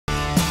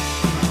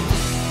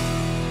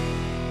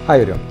Hi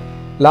everyone.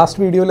 Last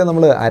video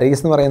we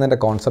arrays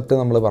concept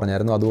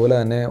അതുപോലെ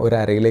തന്നെ ഒരു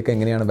അറേയിലേക്ക്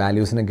എങ്ങനെയാണ്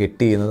വാല്യൂസിനെ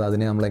ഗെറ്റ് ചെയ്യുന്നത്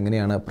അതിനെ നമ്മൾ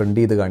എങ്ങനെയാണ് പ്രിന്റ്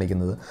ചെയ്ത്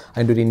കാണിക്കുന്നത്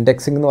അതിന്റെ ഒരു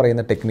ഇൻഡെക്സിംഗ് എന്ന്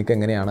പറയുന്ന ടെക്നിക്ക്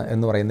എങ്ങനെയാണ്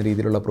എന്ന് പറയുന്ന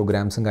രീതിയിലുള്ള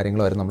പ്രോഗ്രാംസും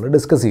കാര്യങ്ങളും ആയിരുന്നു നമ്മൾ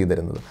ഡിസ്കസ്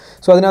ചെയ്തിരുന്നത്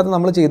സോ അതിനകത്ത്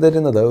നമ്മൾ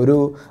ചെയ്തിരുന്നത് ഒരു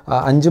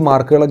 5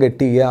 മാർക്കുകളെ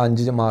ഗെറ്റ് ചെയ്യുക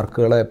 5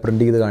 മാർക്കുകളെ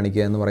പ്രിന്റ് ചെയ്ത്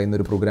കാണിക്കുക എന്ന് പറയുന്ന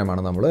ഒരു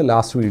പ്രോഗ്രാമാണ് നമ്മൾ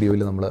ലാസ്റ്റ്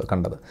വീഡിയോയിൽ നമ്മൾ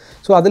കണ്ടത്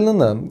സോ അതിൽ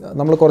നിന്ന്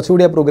നമ്മൾ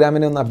കുറച്ചുകൂടി ആ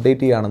പ്രോഗ്രാമിനെ ഒന്ന്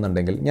അപ്ഡേറ്റ്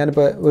ചെയ്യുകയാണെന്നുണ്ടെങ്കിൽ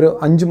ഞാനിപ്പോൾ ഒരു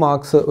 5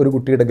 മാർക്സ് ഒരു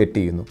കുട്ടിയുടെ ഗെറ്റ്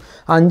ചെയ്യുന്നു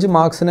ആ 5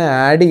 മാർക്സിനെ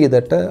ആഡ്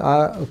ചെയ്തിട്ട് ആ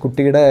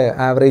കുട്ടിയുടെ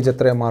ആവറേജ്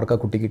എത്ര മാർക്ക് ആ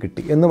കുട്ടിക്ക്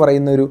കിട്ടി എന്ന്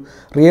പറയുന്ന ഒരു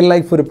റിയൽ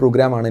ലൈഫ് ഒരു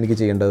പ്രോഗ്രാമാണ് എനിക്ക്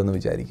ചെയ്യേണ്ടതെന്ന്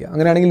വിചാരിക്കുക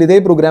അങ്ങനെയാണെങ്കിൽ ഇതേ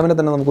പ്രോഗ്രാമിനെ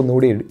തന്നെ നമുക്ക്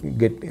ഒന്നുകൂടി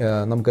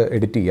നമുക്ക്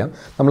എഡിറ്റ് ചെയ്യാം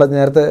നമ്മൾ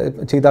നേരത്തെ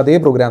ചെയ്ത അതേ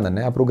പ്രോഗ്രാം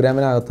തന്നെ ആ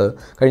പ്രോഗ്രാമിനകത്ത്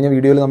കഴിഞ്ഞ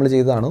വീഡിയോയിൽ നമ്മൾ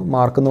ചെയ്തതാണ്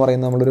മാർക്ക് എന്ന്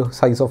പറയുന്നത് നമ്മളൊരു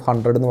സൈസ് ഓഫ്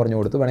 100 എന്ന് പറഞ്ഞു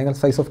കൊടുത്ത് വേണമെങ്കിൽ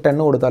സൈസ് ഓഫ്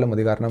 10 കൊടുത്താലും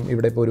മതി കാരണം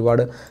ഇവിടെ ഇപ്പോൾ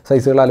ഒരുപാട്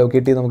സൈസുകൾ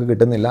അലോക്കേറ്റ് ചെയ്ത് നമുക്ക്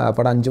കിട്ടുന്നില്ല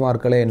അപ്പോൾ 5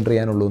 മാർക്കുകളെ എൻ്റർ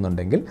ചെയ്യാനുള്ളൂ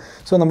എന്നുണ്ടെങ്കിൽ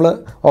സോ നമ്മൾ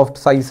ഓഫ്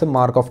സൈസ്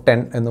മാർക്ക് ഓഫ്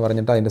 10 എന്ന്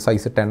പറഞ്ഞിട്ട് അതിൻ്റെ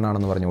സൈസ് 10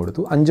 ആണെന്ന് പറഞ്ഞു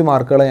കൊടുത്തു 5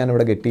 മാർക്കുകളെ ഞാൻ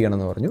ഇവിടെ ഗെറ്റ്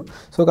ചെയ്യണമെന്ന് പറഞ്ഞു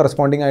സോ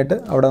കറസ്പോണ്ടിങ് ആയിട്ട്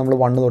അവിടെ നമ്മൾ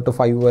 1 തൊട്ട്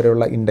 5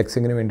 വരെയുള്ള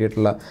ഇൻഡെക്സിങ്ങിന്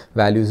വേണ്ടിയിട്ടുള്ള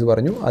വാല്യൂസ്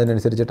പറഞ്ഞു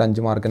അതിനനുസരിച്ചിട്ട്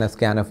 5 മാർക്കിനെ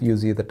സ്കാൻ ഓഫ്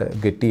യൂസ് ചെയ്തിട്ട്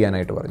ഗെറ്റ്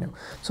ചെയ്യാനായിട്ട് പറഞ്ഞു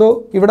സോ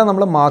ഇവിടെ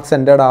നമ്മൾ മാർക്സ്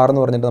എൻറ്റേഡ് ആർ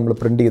എന്ന് പറഞ്ഞിട്ട് നമ്മൾ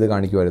പ്രിൻറ്റ് ചെയ്ത്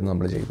കാണിക്കുമായിരുന്നു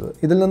നമ്മൾ ചെയ്തത്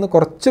ഇതിൽ നിന്ന്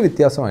കുറച്ച്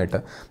വ്യത്യാസമായിട്ട്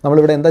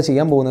നമ്മളിവിടെ എന്താ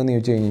ചെയ്യാൻ പോകുന്നതെന്ന്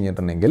ചോദിച്ചു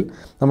കഴിഞ്ഞിട്ടുണ്ടെങ്കിൽ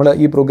നമ്മൾ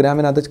ഈ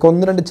പ്രോഗ്രാമിനകത്ത്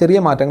 1-2 ചെറിയ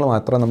മാറ്റങ്ങൾ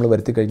മാത്രം നമ്മൾ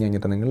വരുത്തി കഴിഞ്ഞ്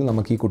കഴിഞ്ഞിട്ടുണ്ടെങ്കിൽ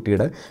നമുക്ക് ഈ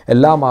കുട്ടിയുടെ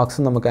എല്ലാ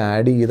മാർക്സും നമുക്ക്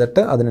ആഡ്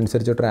ചെയ്തിട്ട്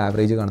അതിനനുസരിച്ചിട്ടൊരു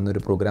ആവറേജ് കാണുന്ന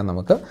ഒരു പ്രോഗ്രാം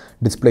നമുക്ക്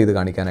ഡിസ്പ്ലേ ചെയ്ത്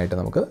കാണിക്കാനായിട്ട്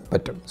നമുക്ക്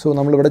പറ്റും സോ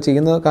നമ്മളിവിടെ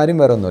ചെയ്യുന്ന കാര്യം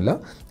വേറെ ഒന്നുമില്ല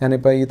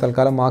ഞാനിപ്പോൾ ഈ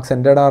തൽക്കാലം മാർക്സ്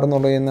എൻറ്റേഡ് ആർ എന്ന്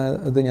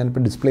പറയുന്നത്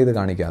ഞാനിപ്പോൾ ഡിസ്പ്ലേ ചെയ്ത്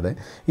കാണിക്കാതെ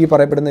ഈ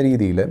പറയപ്പെടുന്ന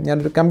രീതിയിൽ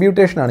ഞാനൊരു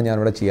കമ്പ്യൂട്ടേഷനാണ്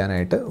ഞാനിവിടെ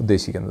ചെയ്യാനായിട്ട്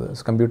ഉദ്ദേശിക്കുന്നത്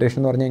കമ്പ്യൂട്ടേഷൻ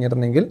എന്ന് പറഞ്ഞു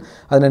കഴിഞ്ഞിട്ടുണ്ടെങ്കിൽ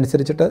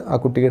അതിനനുസരിച്ചിട്ട് ആ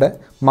കുട്ടിയുടെ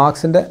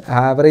മാർക്സിൻ്റെ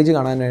ആവറേജ്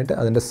കാണാനായിട്ട്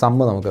അതിൻ്റെ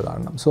സമ്മ് നമുക്ക്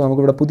കാണണം സോ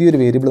നമുക്കിവിടെ പുതിയൊരു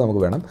വേരിയബിൾ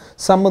നമുക്ക് വേണം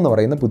സം എന്ന്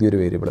പറയുന്ന പുതിയൊരു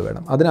വേരിയബിൾ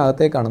വേണം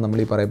അതിനകത്തേക്കാണ്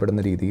നമ്മൾ ഈ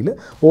പറയപ്പെടുന്ന രീതിയിൽ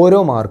ഓരോ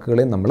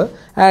മാർക്കുകളെയും നമ്മൾ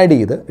ആഡ്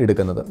ചെയ്ത്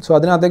എടുക്കുന്നത് സോ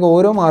അതിനകത്തേക്ക്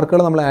ഓരോ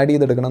മാർക്കുകൾ നമ്മൾ ആഡ്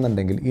ചെയ്ത്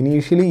എടുക്കണമെന്നുണ്ടെങ്കിൽ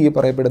ഇനീഷ്യലി ഈ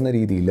പറയപ്പെടുന്ന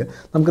രീതിയിൽ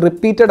നമുക്ക്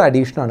റിപ്പീറ്റഡ്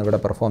അഡീഷനാണ്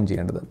ഇവിടെ പെർഫോം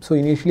ചെയ്യേണ്ടത് സോ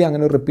ഇനീഷ്യലി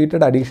അങ്ങനെ ഒരു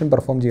റിപ്പീറ്റഡ് അഡീഷൻ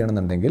പെർഫോം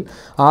ചെയ്യണമെന്നുണ്ടെങ്കിൽ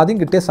ആദ്യം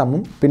കിട്ടിയ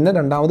സമ്മും പിന്നെ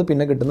രണ്ടാമത്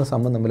പിന്നെ കിട്ടുന്ന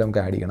സമ്മും തമ്മിൽ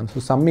നമുക്ക് ആഡ് ചെയ്യണം so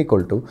some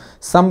equal to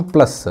some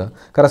plus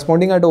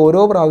corresponding ആയിട്ട്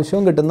ഓരോ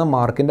പ്രാവശ്യവും കിട്ടുന്ന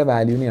മാർക്കിൻ്റെ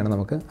വാല്യൂവിനെയാണ്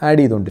നമുക്ക് ആഡ്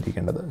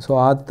ചെയ്തുകൊണ്ടിരിക്കേണ്ടത് സോ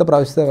ആദ്യത്തെ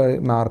പ്രാവശ്യത്തെ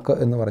മാർക്ക്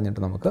എന്ന്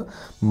പറഞ്ഞിട്ട് നമുക്ക്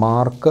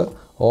മാർക്ക്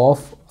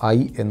ഓഫ് ഐ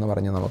എന്ന്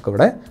പറഞ്ഞ്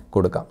നമുക്കിവിടെ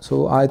കൊടുക്കാം സോ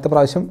ആദ്യത്തെ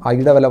പ്രാവശ്യം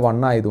ഐയുടെ വില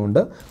 1 ആയതുകൊണ്ട്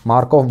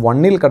മാർക്ക് ഓഫ്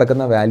 1ൽ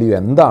കിടക്കുന്ന വാല്യൂ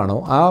എന്താണോ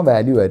ആ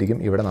വാല്യൂ ആയിരിക്കും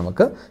ഇവിടെ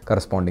നമുക്ക്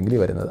കറസ്പോണ്ടിംഗ്ലി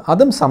വരുന്നത്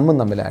അതും സമ്മും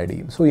തമ്മിൽ ആഡ്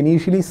ചെയ്യും സോ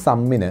ഇനീഷ്യലി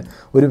സമ്മിന്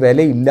ഒരു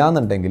വില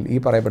ഇല്ലാന്നുണ്ടെങ്കിൽ ഈ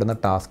പറയപ്പെടുന്ന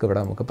ടാസ്ക് ഇവിടെ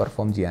നമുക്ക്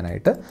പെർഫോം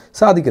ചെയ്യാനായിട്ട്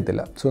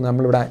സാധിക്കത്തില്ല സോ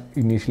നമ്മളിവിടെ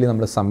ഇനീഷ്യലി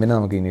നമ്മൾ സമ്മിനെ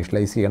നമുക്ക്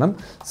ഇനീഷ്യലൈസ് ചെയ്യണം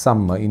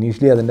സമ്മ്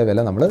ഇനീഷ്യലി അതിൻ്റെ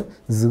വില നമ്മൾ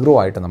 0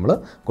 ആയിട്ട് നമ്മൾ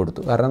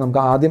കൊടുത്തു കാരണം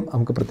നമുക്ക് ആദ്യം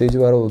നമുക്ക്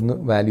പ്രത്യേകിച്ച് വേറെ ഒന്ന്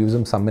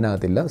വാല്യൂസും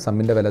സമ്മിനകത്തില്ല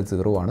സമ്മിൻ്റെ വില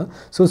 0 ആണ്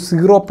സോ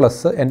 0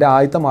 പ്ലസ് എൻ്റെ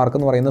ആദ്യത്തെ മാർക്ക്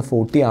എന്ന് പറയുന്നത്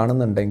 40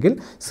 ആണെന്നുണ്ടെങ്കിൽ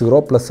 0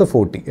 പ്ലസ്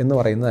 40 എന്ന്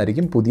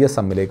പറയുന്നതായിരിക്കും പുതിയ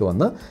സമ്മിലേക്ക്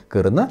വന്ന്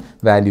കയറുന്ന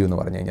വാല്യൂ എന്ന്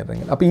പറഞ്ഞു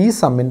കഴിഞ്ഞിട്ടുണ്ടെങ്കിൽ അപ്പോൾ ഈ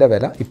സമ്മിൻ്റെ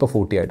വില ഇപ്പോൾ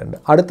 40 ആയിട്ടുണ്ട്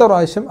അടുത്ത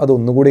പ്രാവശ്യം അത്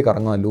ഒന്നുകൂടി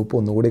കറങ്ങും ആ ലൂപ്പ്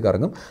ഒന്നുകൂടി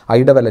കറങ്ങും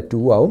ഐയുടെ വില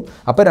 2 ആവും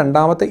അപ്പോൾ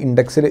രണ്ടാമത്തെ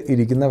ഇൻഡെക്സിൽ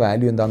ഇരിക്കുന്ന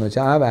വാല്യൂ എന്താണെന്ന്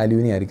വെച്ചാൽ ആ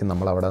വാല്യൂവിനെ ആയിരിക്കും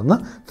നമ്മൾ അവിടെ നിന്ന്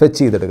ഫെച്ച്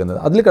ചെയ്തെടുക്കുന്നത്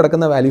അതിൽ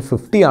കിടക്കുന്ന വാല്യൂ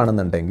 50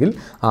 ആണെന്നുണ്ടെങ്കിൽ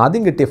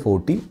ആദ്യം കിട്ടിയ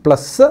 40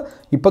 പ്ലസ്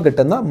ഇപ്പോൾ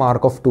കിട്ടുന്ന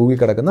മാർക്ക് ഓഫ് 2ൽ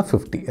കിടക്കുന്ന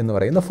 50 എന്ന്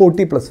പറയുന്ന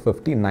 40 പ്ലസ്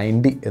 50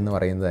 90 എന്ന്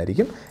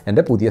പറയുന്നതായിരിക്കും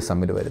എൻ്റെ പുതിയ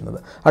സമ്മിൽ വരുന്നത്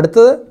അടുത്ത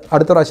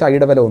പ്രാവശ്യം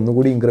ഐയുടെ വില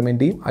ഒന്നുകൂടി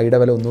ഇൻക്രിമെൻറ്റ് ചെയ്യും ഐയുടെ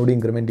വില ഒന്നുകൂടി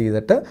ഇൻക്രിമെൻറ്റ്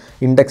ചെയ്തിട്ട്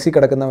ഇൻഡെക്സിൽ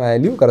കിടക്കുന്ന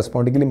വാല്യൂ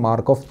കറസ്പോണ്ടിംഗ്ലി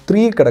മാർക്ക് ഓഫ്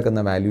 3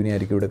 കിടക്കുന്ന വാല്യൂവിനെ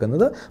ആയിരിക്കും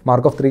എടുക്കുന്നത്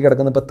മാർക്ക് ഓഫ് 3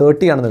 കിടക്കുന്നത് ഇപ്പോൾ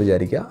 30 ആണെന്ന്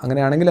വിചാരിക്കുക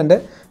അങ്ങനെയാണെങ്കിൽ എൻ്റെ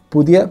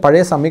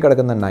പഴയ സമ്മിൽ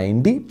കിടക്കുന്ന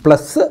 90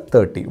 പ്ലസ്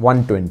 30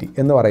 120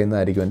 എന്ന്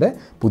പറയുന്നതായിരിക്കും എൻ്റെ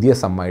പുതിയ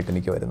സമ്മായിട്ട്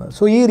എനിക്ക് വരുന്നത്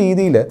സോ ഈ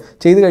രീതിയിൽ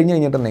ചെയ്ത്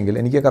കഴിഞ്ഞിട്ടുണ്ടെങ്കിൽ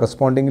എനിക്ക്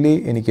കറസ്പോണ്ടിംഗ്ലി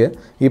എനിക്ക്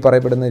ഈ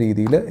പറയപ്പെടുന്ന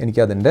രീതിയിൽ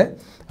എനിക്ക് അതിൻ്റെ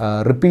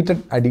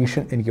റിപ്പീറ്റഡ്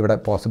അഡീഷൻ എനിക്കിവിടെ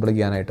പോസിബിൾ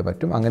ചെയ്യാനായിട്ട്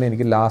പറ്റും അങ്ങനെ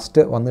എനിക്ക്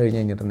ലാസ്റ്റ് വന്നു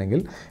കഴിഞ്ഞിട്ടുണ്ടെങ്കിൽ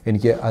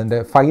എനിക്ക്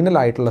അതിൻ്റെ ഫൈനൽ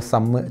ആയിട്ടുള്ള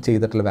സമ്മ്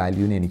ചെയ്തിട്ടുള്ള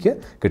വാല്യൂവിനെ എനിക്ക്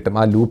കിട്ടും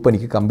ആ ലൂപ്പ്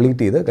എനിക്ക്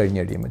കംപ്ലീറ്റ് ചെയ്ത്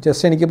കഴിഞ്ഞ് കഴിയുമ്പോൾ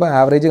ജസ്റ്റ് എനിക്കിപ്പോൾ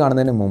ആവറേജ്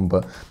കാണുന്നതിന് മുമ്പ്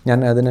ഞാൻ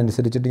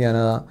അതിനനുസരിച്ചിട്ട് ഞാൻ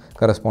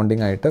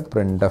കറസ്പോണ്ടിങ് ആയിട്ട്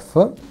പ്രിൻ്റ്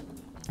എഫ്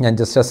ഞാൻ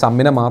ജസ്റ്റ് ആ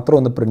സമ്മിനെ മാത്രം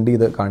ഒന്ന് പ്രിൻറ്റ്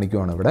ചെയ്ത്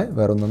കാണിക്കുവാണ് ഇവിടെ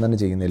വേറെ ഒന്നും തന്നെ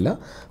ചെയ്യുന്നില്ല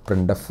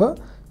പ്രിൻ്റ് എഫ്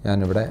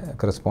ഞാനിവിടെ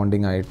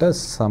കറസ്പോണ്ടിങ് ആയിട്ട്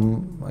some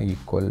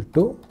equal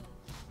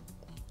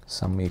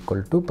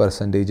two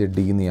percentage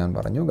D എന്ന് ഞാൻ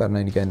പറഞ്ഞു കാരണം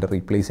എനിക്ക് അതിൻ്റെ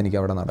റീപ്ലേസ് എനിക്ക്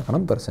അവിടെ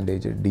നടക്കണം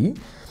പെർസെൻറ്റേജ് ഡി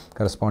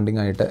കറസ്പോണ്ടിങ്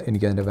ആയിട്ട്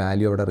എനിക്ക് അതിൻ്റെ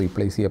വാല്യൂ അവിടെ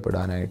റീപ്ലേസ്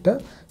ചെയ്യപ്പെടാനായിട്ട്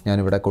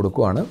ഞാനിവിടെ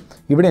കൊടുക്കുവാണ്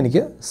ഇവിടെ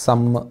എനിക്ക്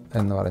സം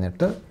എന്ന്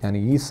പറഞ്ഞിട്ട് ഞാൻ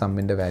ഈ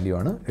സമ്മിൻ്റെ വാല്യൂ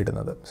ആണ്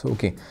ഇടുന്നത് സോ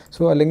ഓക്കെ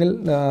സോ അല്ലെങ്കിൽ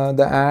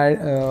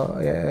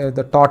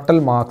ദ ടോട്ടൽ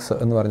മാർക്സ്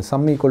എന്ന് പറഞ്ഞ്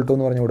സം ഈക്വൽ ടു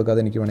എന്ന് പറഞ്ഞ്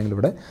കൊടുക്കാതെ എനിക്ക് വേണമെങ്കിൽ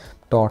ഇവിടെ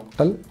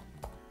ടോട്ടൽ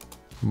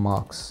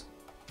മാർക്സ്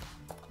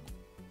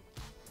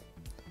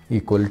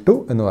ഈക്വൽ ടു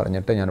എന്ന്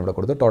പറഞ്ഞിട്ട് ഞാനിവിടെ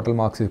കൊടുത്തു total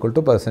marks equal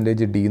two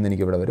percentage D എന്ന്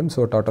എനിക്കിവിടെ വരും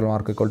so total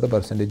mark equal two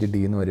percentage D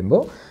എന്ന്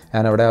വരുമ്പോൾ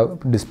ഞാനവിടെ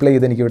ഡിസ്പ്ലേ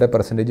ചെയ്ത് എനിക്കിവിടെ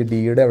പെർസെൻറ്റേജ്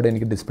ഡിയുടെ അവിടെ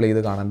എനിക്ക് ഡിസ്പ്ലേ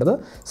ചെയ്ത് കാണേണ്ടത്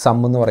സം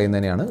എന്ന്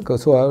പറയുന്നതിനെയാണ്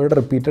സോ അവിടെ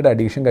റിപ്പീറ്റഡ്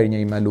അഡീഷൻ കഴിഞ്ഞ്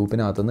കഴിയുമ്പോൾ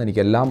ലൂപ്പിനകത്തുനിന്ന്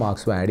എനിക്ക് എല്ലാ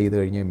മാർക്സും ആഡ് ചെയ്ത്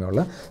കഴിഞ്ഞ്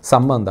കഴിയുമ്പോൾ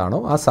സം എന്താണോ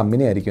ആ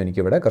സമ്മിനെ ആയിരിക്കും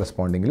എനിക്കിവിടെ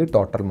കറസ്പോണ്ടിങ്ങിൽ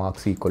ടോട്ടൽ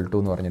മാർക്സ് ഈക്വൽ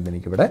ടു എന്ന് പറഞ്ഞിട്ട്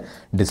എനിക്കിവിടെ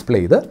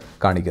ഡിസ്പ്ലേ ചെയ്ത്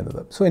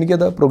കാണിക്കുന്നത് സോ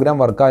എനിക്കത് പ്രോഗ്രാം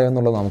വർക്കായോ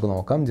എന്നുള്ളത് നമുക്ക്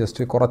നോക്കാം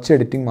ജസ്റ്റ് കുറച്ച്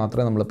എഡിറ്റിംഗ്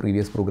മാത്രമേ നമ്മൾ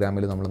പ്രീവിയസ്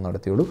പ്രോഗ്രാമിൽ നമ്മൾ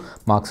നടത്തിയുള്ളൂ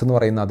മാർക്സ് എന്ന്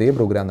പറയുന്ന അതേ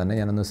പ്രോഗ്രാം തന്നെ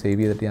ഞാനൊന്ന്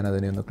സേവ് ചെയ്തിട്ട് ഞാൻ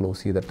അതിനെ ഒന്ന്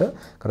ക്ലോസ് ചെയ്തിട്ട്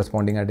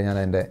കറസ്പോണ്ടിങ് ആയിട്ട് ഞാൻ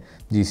അതിൻ്റെ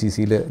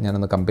GCCയിൽ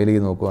ഞാനൊന്ന് കമ്പയർ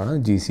ചെയ്ത് നോക്കുവാണ്.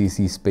 GCC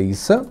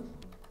സ്പേസ്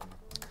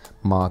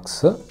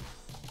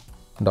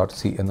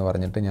marks.c എന്ന്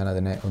പറഞ്ഞിട്ട് ഞാൻ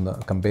അതിനെ ഒന്ന്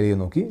കമ്പയർ ചെയ്ത്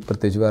നോക്കി.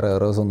 പ്രത്യേകിച്ച് വേറെ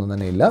എറേഴ്സ് ഒന്നും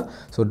തന്നെ ഇല്ല.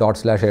 സോ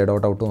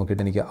 ./a.out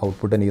നോക്കിയിട്ട് എനിക്ക്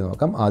ഔട്ട്പുട്ട് എനിക്ക്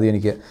നോക്കാം. ആദ്യം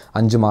എനിക്ക്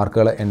 5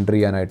 മാർക്കുകൾ എൻ്റർ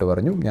ചെയ്യാനായിട്ട്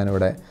പറഞ്ഞു.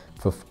 ഞാനിവിടെ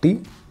 50,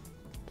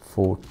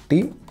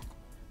 40,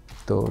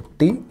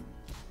 30,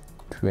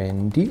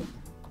 20,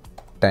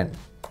 10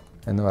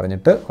 എന്ന്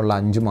പറഞ്ഞിട്ട് ഉള്ള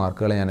 5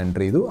 മാർക്കുകൾ ഞാൻ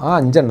എൻ്റർ ചെയ്തു. ആ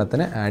 5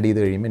 എണ്ണത്തിന് ആഡ് ചെയ്ത്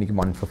കഴിയുമ്പോൾ എനിക്ക്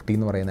 150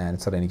 എന്ന് പറയുന്ന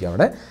ആൻസർ എനിക്ക്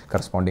അവിടെ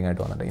കറസ്പോണ്ടിങ്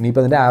ആയിട്ട് വന്നിട്ടുണ്ട്.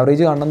 ഇനിയിപ്പോൾ അതിൻ്റെ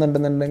ആവറേജ്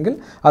കാണുന്നുണ്ടെന്നുണ്ടെങ്കിൽ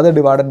അത്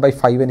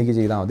 /5 എനിക്ക്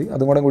ചെയ്താൽ മതി.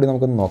 അതും കൂടി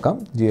നമുക്കൊന്ന് നോക്കാം.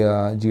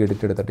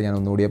 Gedit എടുത്തിട്ട് ഞാൻ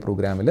ഒന്നുകൂടി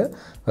പ്രോഗ്രാമിൽ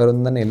വേറെ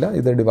ഒന്നും തന്നെ ഇല്ല,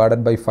 ഇത്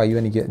 /5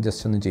 എനിക്ക്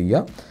ജസ്റ്റ് ഒന്ന്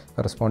ചെയ്യാം.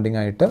 കറസ്പോണ്ടിങ്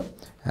ആയിട്ട്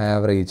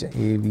ആവറേജ്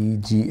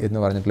AVG എന്ന്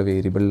പറഞ്ഞിട്ടുള്ള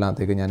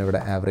വേരിയബിളിനകത്തേക്ക് ഞാനിവിടെ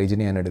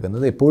ആവറേജിന് ഞാൻ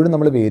എടുക്കുന്നത്. എപ്പോഴും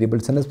നമ്മൾ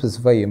വേരിയബിൾസിനെ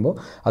സ്പെസിഫൈ ചെയ്യുമ്പോൾ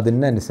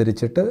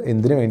അതിനനുസരിച്ചിട്ട്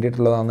എന്തിനു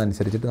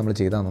വേണ്ടിയിട്ടുള്ളതാണെന്നനുസരിച്ചിട്ട് നമ്മൾ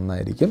ചെയ്താൽ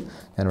നന്നായിരിക്കും.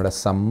 ഞാനിവിടെ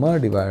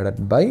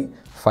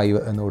sum/5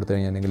 എന്ന് കൊടുത്തു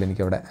കഴിഞ്ഞിട്ടുണ്ടെങ്കിൽ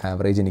എനിക്കവിടെ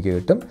ആവറേജ് എനിക്ക്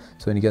കിട്ടും.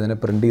 സോ എനിക്കതിനെ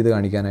പ്രിൻറ്റ് ചെയ്ത്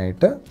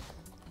കാണിക്കാനായിട്ട്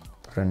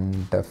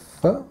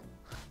printf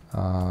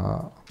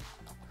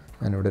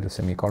ഞാനിവിടെ ഒരു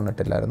semicolon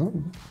ഇട്ടില്ലായിരുന്നു.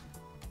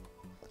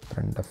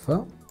 printf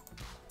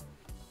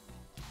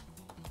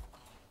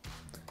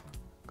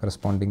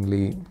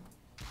correspondingly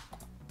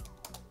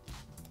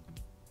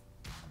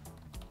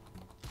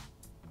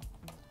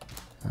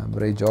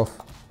average of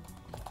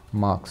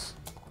marks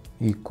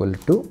equal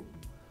to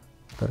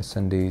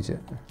 %d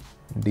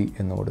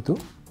എന്ന് കൊടുത്തു.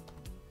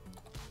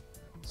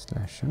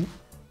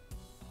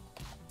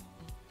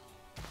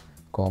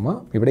 കോമ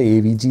ഇവിടെ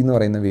AVG എന്ന്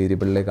പറയുന്ന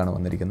വേരിയബിളിലേക്കാണ്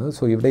വന്നിരിക്കുന്നത്.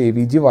 സോ ഇവിടെ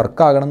AVG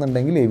വർക്ക്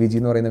ആകണമെന്നുണ്ടെങ്കിൽ AVG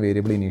എന്ന് പറയുന്ന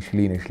വേരിയബിൾ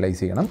ഇനിഷ്യലൈസ്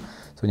ചെയ്യണം.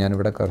 സോ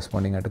ഞാനിവിടെ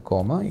കറസ്പോണ്ടിങ് ആയിട്ട്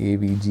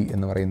AVG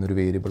എന്ന് പറയുന്ന ഒരു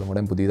വേരിയബിളും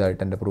കൂടെ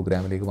പുതിയതായിട്ട് എൻ്റെ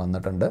പ്രോഗ്രാമിലേക്ക്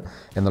വന്നിട്ടുണ്ട്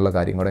എന്നുള്ള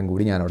കാര്യം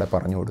കൂടി ഞാനിവിടെ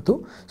പറഞ്ഞു കൊടുത്തു.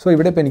 സോ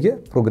ഇവിടെ ഇപ്പോൾ എനിക്ക്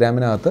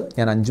പ്രോഗ്രാമിനകത്ത്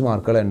ഞാൻ 5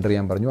 മാർക്കുകൾ എൻ്റർ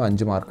ചെയ്യാൻ പറഞ്ഞു.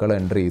 5 മാർക്കുകൾ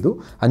എൻ്റർ ചെയ്തു.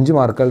 5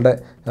 മാർക്കുകളുടെ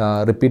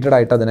റിപ്പീറ്റഡ്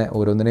ആയിട്ട് അതിനെ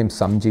ഓരോന്നിനെയും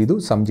സം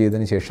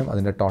ചെയ്തതിന് ശേഷം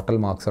അതിൻ്റെ ടോട്ടൽ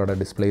മാർക്സ് അവിടെ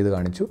ഡിസ്പ്ലേ ചെയ്ത്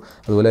കാണിച്ചു.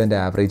 അതുപോലെ അതിൻ്റെ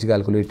ആവറേജ്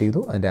കാൽക്കുലേറ്റ്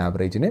ചെയ്തു. അതിൻ്റെ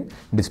ആവറേജിനെ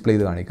ഡിസ്പ്ലേ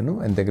ചെയ്ത് കാണിക്കുന്നു.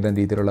 എന്തെങ്കിലും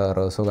രീതിയിലുള്ള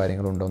എറേഴ്സോ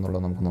കാര്യങ്ങളോ ഉണ്ടോ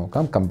എന്നുള്ളത് നമുക്ക്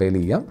നോക്കാം. കമ്പയർ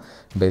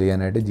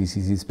ചെയ്യാനായിട്ട്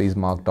GCC സ്പേസ്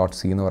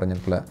mark.c എന്ന്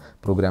പറഞ്ഞിട്ടുള്ള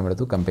പ്രോഗ്രാം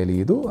എടുത്തു, കമ്പയർ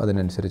ചെയ്തു.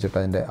 അതിനനുസരിച്ചിട്ട്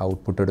അതിൻ്റെ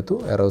ഔട്ട്പുട്ട് എടുത്തു.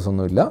 എറേഴ്സ്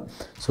ഒന്നുമില്ല.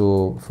 സോ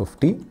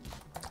 50,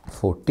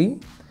 40,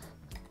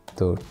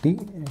 30,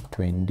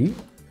 20,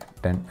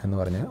 10 എന്ന്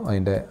പറഞ്ഞാൽ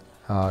അതിൻ്റെ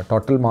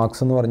ടോട്ടൽ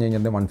മാർക്സ് എന്ന് പറഞ്ഞു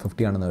കഴിഞ്ഞാൽ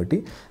 150 ആണ് 30.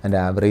 അതിൻ്റെ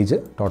ആവറേജ്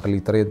ടോട്ടൽ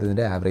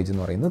ഇത്രയത്തിൻ്റെ ആവറേജ്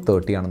എന്ന് പറയുന്നത്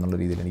 30 ആണെന്നുള്ള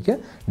രീതിയിൽ എനിക്ക്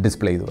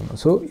ഡിസ്പ്ലേ ചെയ്ത് വന്നു.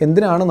 സോ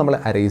എന്തിനാണ് നമ്മൾ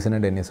അറേസിനെ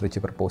ഡെന്നിസ് റിച്ച്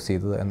പ്രപ്പോസ്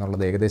ചെയ്തത്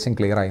എന്നുള്ളത് ഏകദേശം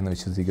ക്ലിയർ ആയി എന്ന്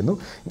വിശ്വസിക്കുന്നു.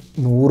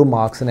 100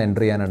 മാർക്സിന്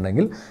എൻ്റർ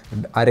ചെയ്യാനുണ്ടെങ്കിൽ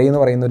അറേ എന്ന്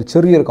പറയുന്ന ഒരു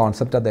ചെറിയൊരു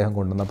കോൺസെപ്റ്റ് അദ്ദേഹം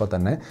കൊണ്ടുവന്നപ്പോൾ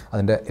തന്നെ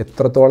അതിൻ്റെ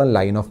എത്രത്തോളം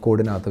ലൈൻ ഓഫ്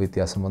കോഡിനകത്ത്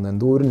വ്യത്യാസം വന്നു,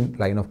 എന്തോരം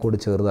ലൈൻ ഓഫ് കോഡ്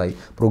ചെറുതായി,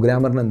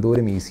 പ്രോഗ്രാമറിന്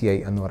എന്തോരം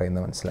ഈസിയായി എന്ന്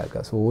പറയുന്നത്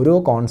മനസ്സിലാക്കുക. സോ ഓരോ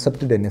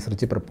കോൺസെപ്റ്റ് ഡെന്നിസ്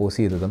റിച്ച് പ്രപ്പോസ്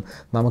ചെയ്തതും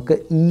നമുക്ക്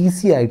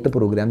ഈസി ആയിട്ട്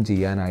പ്രോഗ്രാം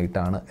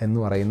ചെയ്യാനായിട്ടാണ് എന്ന്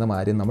പറയുന്ന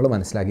കാര്യം നമ്മൾ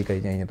മനസ്സിലാക്കി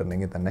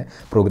കഴിഞ്ഞിട്ടുണ്ടെങ്കിൽ തന്നെ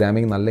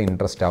പ്രോഗ്രാമിംഗ് നല്ല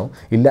ഇൻട്രസ്റ്റ് ആവും.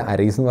 ഇല്ല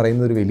അറേസ് എന്ന്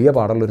പറയുന്നത് ഒരു വലിയ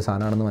പാടുള്ളൊരു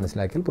സാധനമാണെന്ന്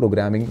മനസ്സിലാക്കിയാൽ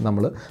പ്രോഗ്രാമിംഗ്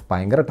നമ്മൾ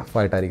ഭയങ്കര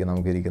ടഫായിട്ടായിരിക്കും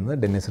നമുക്ക് ഇരിക്കുന്നത്.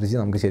 ഡെന്നിസ് റിച്ച്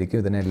നമുക്ക് ശരിക്കും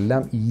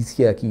ഇതിനെല്ലാം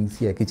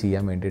ഈസിയാക്കി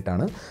ചെയ്യാൻ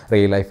വേണ്ടിയിട്ടാണ്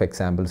റിയൽ ലൈഫ്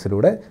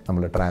എക്സാമ്പിൾസിലൂടെ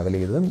നമ്മൾ ട്രാവൽ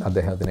ചെയ്തതും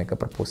അദ്ദേഹം അതിനെയൊക്കെ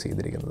പ്രപ്പോസ്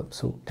ചെയ്തിരിക്കുന്നത്.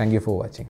 So thank you for watching.